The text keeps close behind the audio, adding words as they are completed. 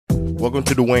Welcome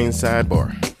to Dwayne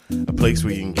Sidebar, a place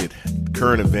where you can get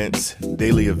current events,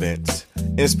 daily events,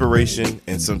 inspiration,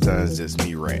 and sometimes just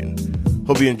me ranting.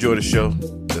 Hope you enjoy the show.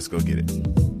 Let's go get it.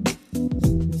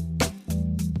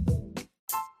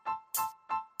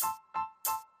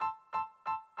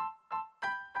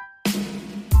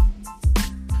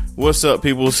 What's up,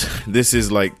 peoples? This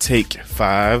is like take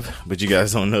 5, but you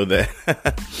guys don't know that.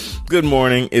 Good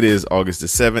morning. It is August the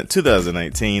 7th,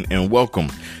 2019, and welcome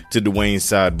to Dwayne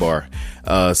Sidebar.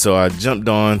 So I jumped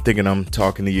on thinking I'm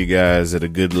talking to you guys at a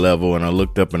good level, and I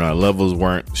looked up and our levels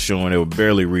weren't showing. They were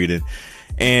barely reading,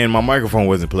 and my microphone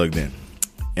wasn't plugged in.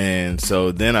 And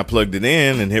so then I plugged it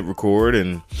in and hit record,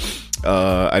 and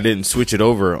I didn't switch it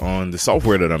over on the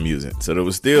software that I'm using. So it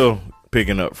was still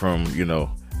picking up from,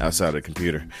 outside of the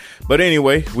computer. But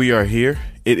anyway, we are here.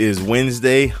 It is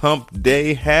Wednesday, hump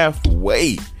day,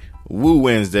 halfway. Woo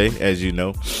Wednesday, as you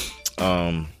know.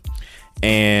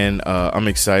 And I'm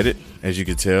excited, as you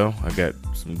can tell. I got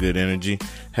some good energy.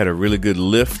 Had a really good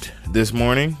lift this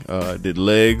morning. Did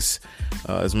legs.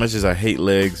 As much as I hate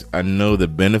legs, I know the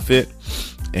benefit.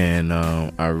 And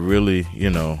I really,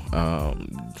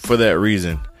 for that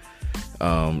reason,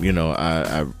 I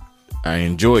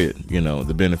enjoy it,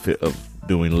 the benefit of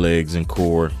doing legs and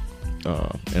core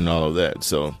and all of that.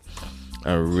 So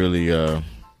I really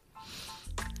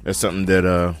that's something that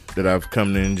I've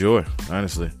come to enjoy,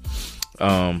 honestly.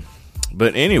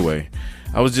 But anyway,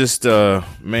 I was just Woo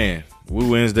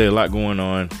Wednesday, a lot going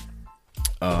on.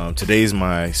 Today's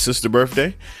my sister's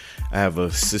birthday. I have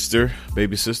a sister,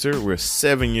 baby sister. We're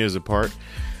 7 years apart,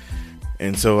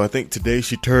 and so I think today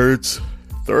she turns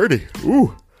 30.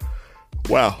 Ooh,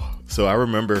 wow! So I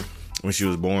remember when she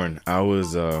was born, I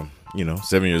was, 7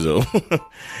 years old.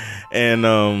 and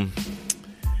my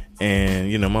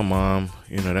mom,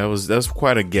 that was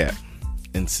quite a gap.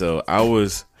 And so I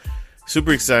was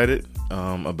super excited,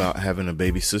 about having a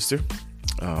baby sister.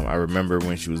 I remember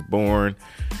when she was born,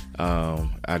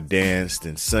 I danced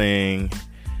and sang,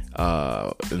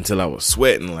 until I was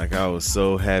sweating. Like, I was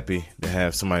so happy to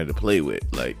have somebody to play with.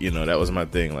 Like, that was my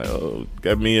thing. Like, oh,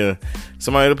 got me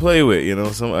somebody to play with,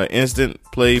 an instant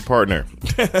play partner.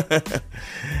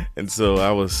 And so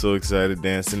I was so excited,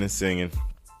 dancing and singing.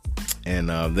 And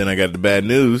then I got the bad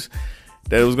news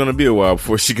that it was going to be a while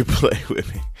before she could play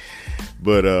with me.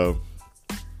 But I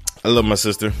love my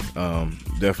sister.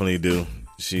 Definitely do.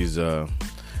 She's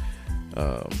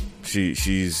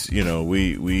she's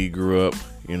we grew up,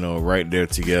 right there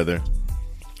together.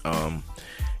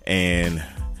 And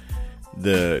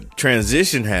the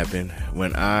transition happened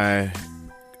when I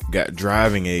got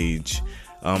driving age.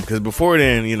 Cause before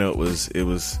then, it was,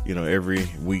 every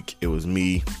week it was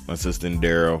me, my sister, and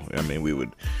Daryl. I mean, we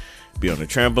would be on the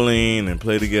trampoline and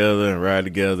play together and ride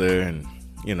together and,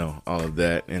 all of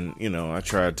that. And, I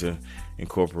tried to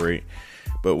incorporate,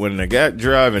 but when I got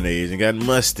driving age and got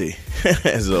musty,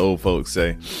 as the old folks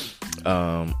say,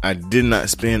 I did not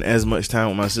spend as much time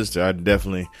with my sister. I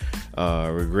definitely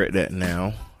regret that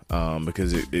now,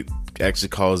 because it actually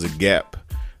caused a gap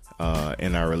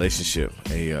in our relationship,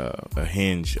 a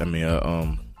hinge. I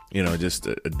mean, just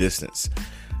a distance.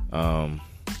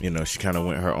 She kind of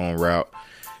went her own route,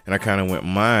 and I kind of went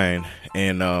mine.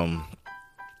 And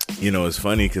it's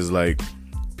funny because, like,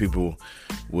 people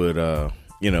would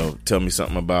tell me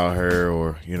something about her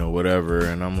or whatever,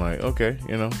 and I'm like, okay,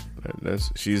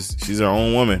 she's her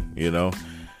own woman.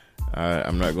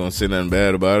 I'm not gonna say nothing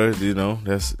bad about her.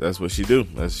 That's what she do.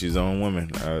 She's her own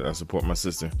woman. I support my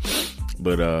sister,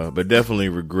 but definitely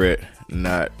regret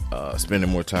not spending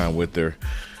more time with her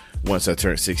once I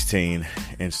turned 16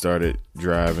 and started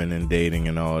driving and dating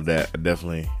and all of that.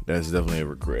 That's definitely a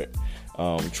regret.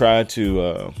 Try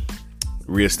to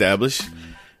reestablish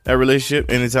that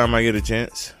relationship anytime I get a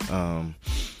chance.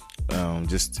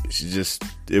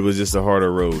 It was just a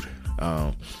harder road.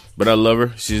 But I love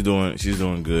her. She's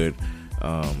doing good.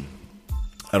 I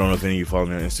don't know if any of you follow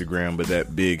me on Instagram, but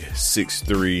that big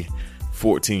 6'3",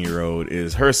 14-year-old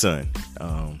is her son.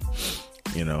 And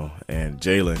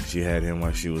Jalen, she had him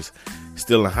while she was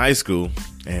still in high school,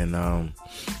 and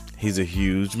he's a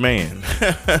huge man.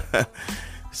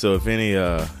 So if any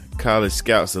college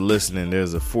scouts are listening,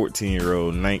 there's a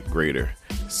 14-year-old ninth grader,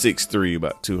 6'3",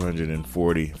 about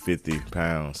 50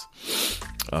 pounds.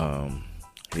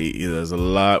 He does a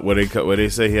lot. What they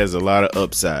say, he has a lot of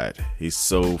upside. He's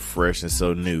so fresh and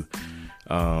so new.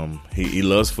 He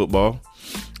loves football,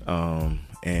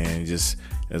 and just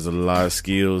there's a lot of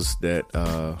skills that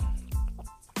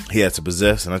he has to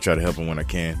possess, and I try to help him when I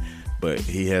can. But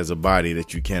he has a body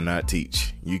that you cannot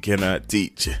teach. You cannot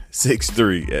teach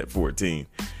 6'3" at 14,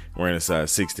 wearing a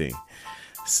size 16.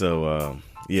 So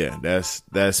yeah,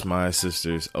 that's my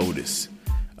sister's oldest.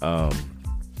 That's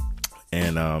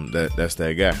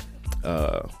that guy.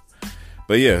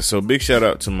 But yeah, so big shout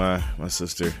out to my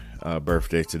sister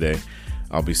birthday today.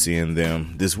 I'll be seeing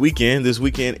them this weekend. This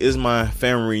weekend is my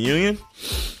family reunion.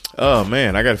 Oh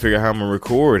man, I got to figure out how I'm gonna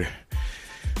record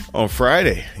on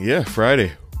Friday. Yeah,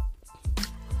 Friday.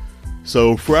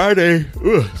 So Friday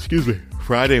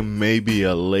may be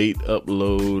a late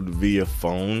upload via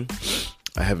phone.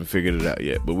 I haven't figured it out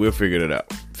yet, but we'll figure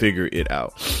it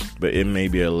out. But it may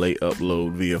be a late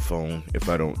upload via phone if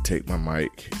I don't take my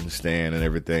mic and stand and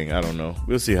everything. I don't know.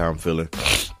 We'll see how I'm feeling.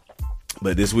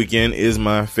 But this weekend is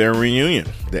my family reunion,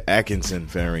 the Atkinson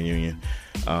family reunion.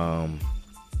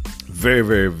 Very,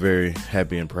 very, very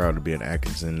happy and proud to be an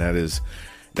Atkinson. That is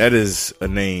a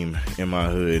name in my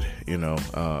hood. You know,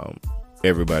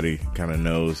 everybody kind of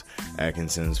knows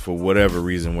Atkinsons for whatever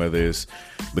reason, whether it's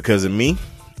because of me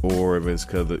or if it's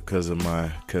because of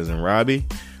my cousin Robbie,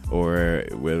 or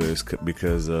whether it's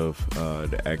because of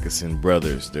the Atkinson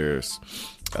brothers. There's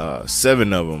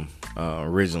 7 of them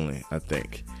originally, I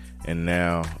think. And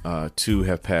now 2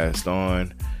 have passed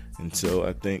on. And so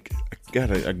I think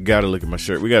I gotta look at my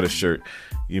shirt. We got a shirt.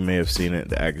 You may have seen it,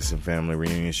 the Atkinson family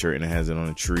reunion shirt, and it has it on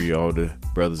a tree, all the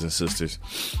brothers and sisters.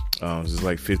 There's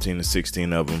like 15 to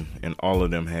 16 of them, and all of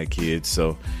them had kids.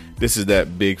 So this is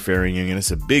that big family reunion.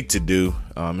 It's a big to-do.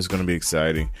 It's going to be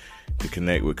exciting to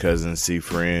connect with cousins, see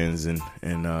friends, and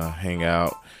hang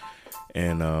out.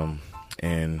 And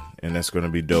that's going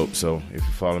to be dope. So if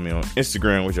you follow me on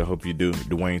Instagram, which I hope you do,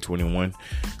 Dwayne21,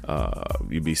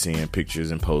 you'll be seeing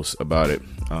pictures and posts about it.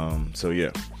 So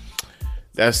yeah,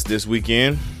 that's this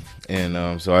weekend.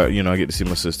 And so I get to see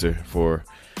my sister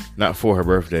not for her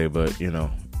birthday, but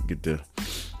get to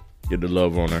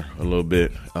love on her a little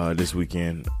bit this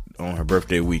weekend on her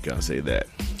birthday week. I'll say that.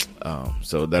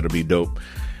 So that'll be dope.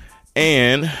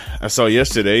 And I saw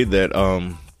yesterday that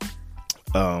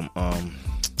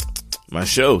my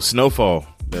show, Snowfall,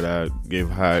 that I gave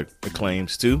high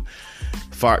acclaims to,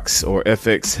 Fox or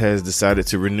FX has decided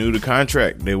to renew the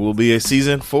contract. There will be a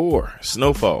season 4,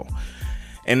 Snowfall.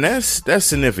 And that's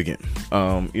significant.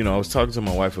 I was talking to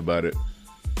my wife about it.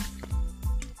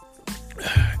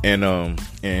 And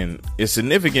it's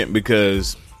significant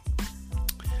because,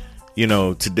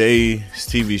 today's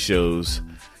TV shows,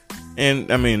 and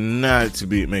I mean, not to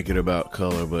make it about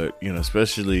color, but,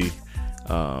 especially,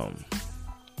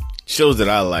 shows that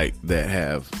I like that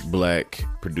have black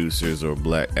producers or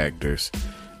black actors,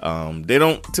 they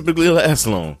don't typically last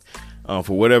long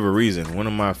for whatever reason. One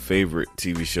of my favorite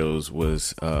TV shows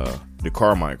was the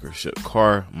Carmichael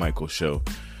Show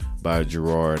by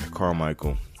Gerard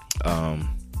Carmichael.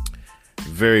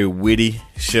 Very witty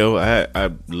show. I had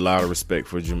a lot of respect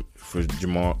for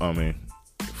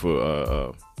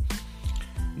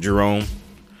Jerome.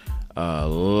 A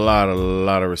lot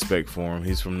of respect for him.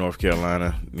 He's from North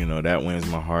Carolina. That wins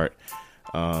my heart.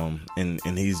 And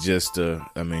he's just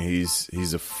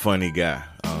he's a funny guy.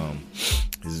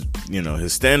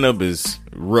 His stand up is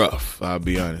rough. I'll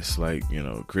be honest. Like,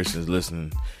 Christians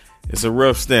listening, it's a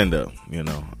rough stand up.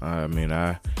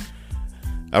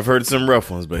 I've heard some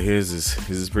rough ones, but his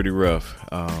is pretty rough.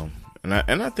 And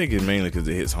I think it's mainly because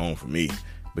it hits home for me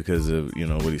because of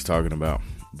what he's talking about.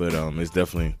 But it's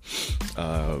definitely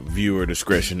viewer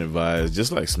discretion advised,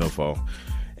 just like Snowfall.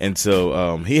 And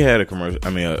so he had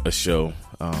a show,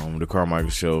 the Carmichael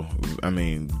Show.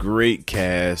 Great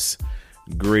cast,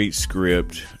 great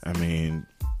script.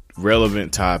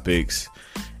 Relevant topics,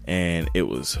 and it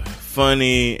was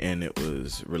funny and it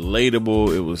was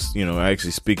relatable. It was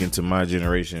actually speaking to my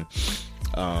generation.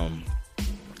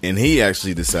 And he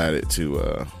actually decided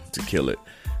to kill it.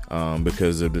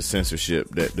 Because of the censorship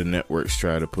that the networks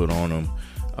try to put on him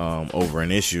over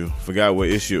an issue. Forgot what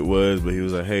issue it was, but he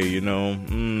was like, hey,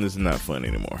 this is not fun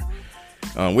anymore.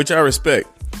 Which I respect.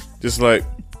 Just like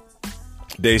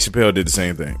Dave Chappelle did the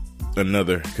same thing.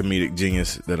 Another comedic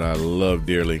genius that I love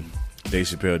dearly. Dave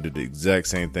Chappelle did the exact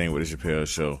same thing with the Chappelle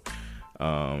Show.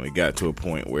 It got to a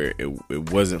point where it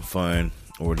wasn't fun,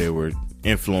 or there were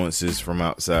influences from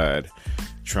outside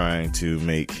trying to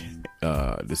make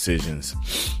decisions.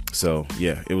 So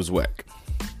yeah, it was whack.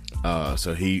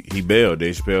 So he bailed.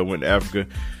 Dave Chappelle went to Africa.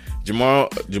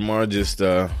 Jamar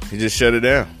just shut it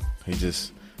down. He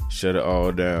just shut it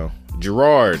all down.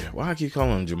 Gerard, why I keep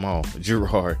calling him Jamal?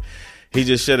 Gerard. He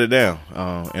just shut it down.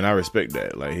 And I respect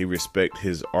that. Like, he respect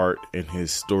his art and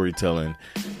his storytelling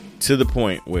to the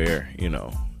point where,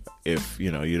 if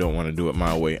you don't want to do it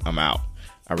my way, I'm out.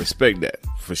 I respect that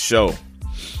for sure.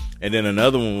 And then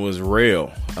another one was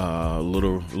Rail,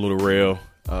 Little Rail,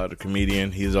 the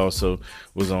comedian. He's also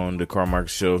was on the Carmichael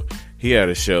Show. He had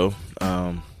a show.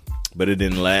 but it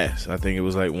didn't last. I think it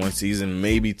was like one season,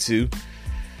 maybe two.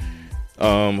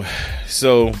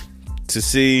 So to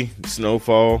see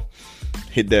Snowfall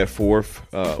hit that fourth,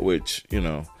 which, you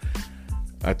know,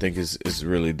 I think is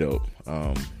really dope,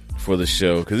 for the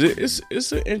show. Cause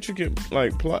it's an intricate,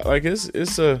 like, plot. Like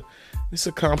it's a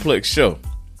complex show,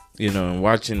 you know, and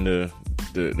watching the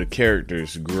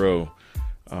characters grow,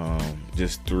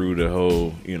 just through the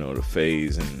whole, you know, the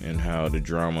phase and how the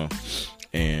drama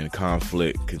and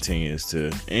conflict continues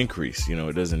to increase. You know,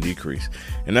 it doesn't decrease.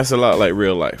 And that's a lot like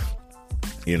real life.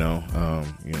 You know,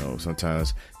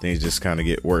 sometimes things just kind of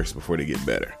get worse before they get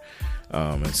better.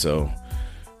 And so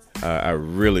I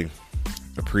really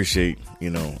appreciate, you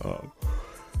know,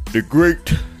 the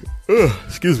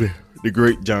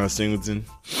great John Singleton,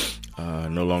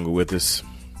 no longer with us,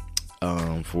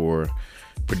 for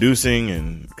producing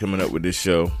and coming up with this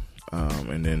show.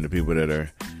 And then the people that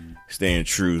are staying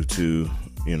true to,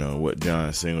 you know, what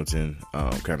John Singleton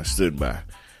kind of stood by,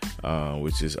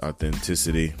 which is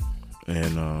authenticity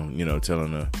and, you know,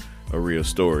 telling a real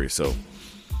story. So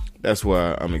that's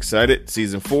why I'm excited.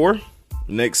 Season 4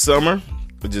 next summer.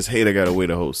 I just hate I gotta wait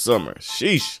a whole summer.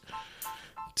 Sheesh.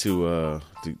 To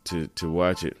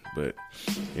watch it. But,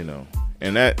 you know,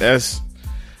 and that's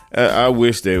I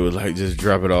wish they would like just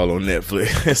drop it all on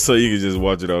Netflix so you can just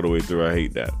watch it all the way through. I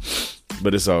hate that.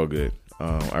 But it's all good.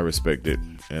 I respect it.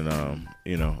 And,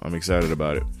 you know, I'm excited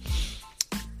about it.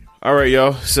 All right,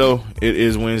 y'all. So it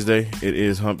is Wednesday. It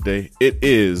is hump day. It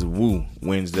is Woo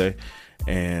Wednesday.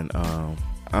 And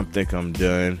I think I'm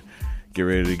done. Get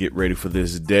ready for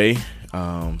this day.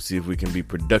 See if we can be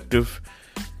productive.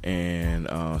 And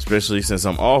especially since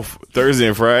I'm off Thursday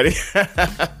and Friday.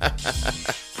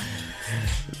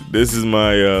 This is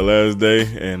my last day.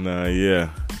 And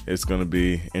yeah, it's going to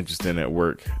be interesting at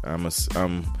work.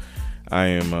 I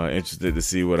am interested to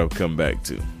see what I'll come back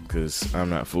to, because I'm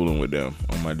not fooling with them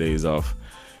on my days off.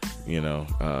 You know,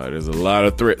 there's a lot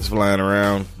of threats flying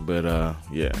around, but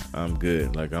yeah, I'm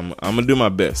good. Like I'm gonna do my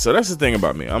best. So that's the thing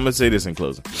about me. I'm gonna say this in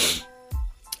closing.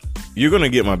 You're gonna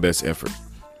get my best effort.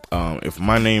 If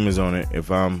my name is on it,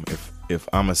 if I'm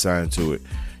assigned to it,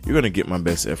 you're gonna get my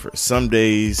best effort. Some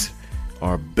days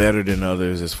are better than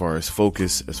others as far as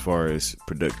focus, as far as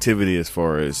productivity, as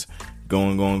far as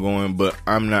going, but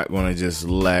I'm not going to just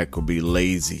lack or be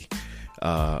lazy,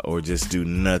 or just do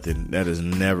nothing. That is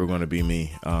never going to be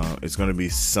me. It's going to be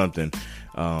something.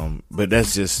 But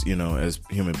that's just, you know, as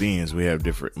human beings, we have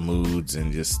different moods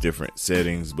and just different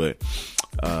settings, but,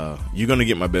 you're going to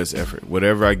get my best effort.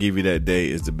 Whatever I give you that day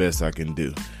is the best I can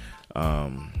do.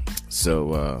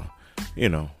 So, you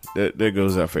know, that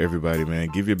goes out for everybody, man.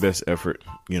 Give your best effort.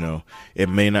 You know, it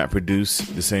may not produce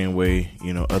the same way,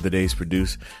 you know, other days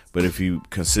produce, but if you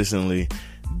consistently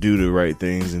do the right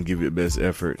things and give your best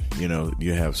effort, you know,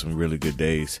 you have some really good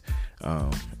days.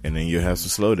 And then you'll have some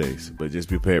slow days, but just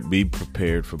be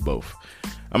prepared for both.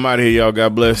 I'm out of here, y'all.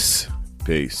 God bless.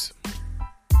 Peace.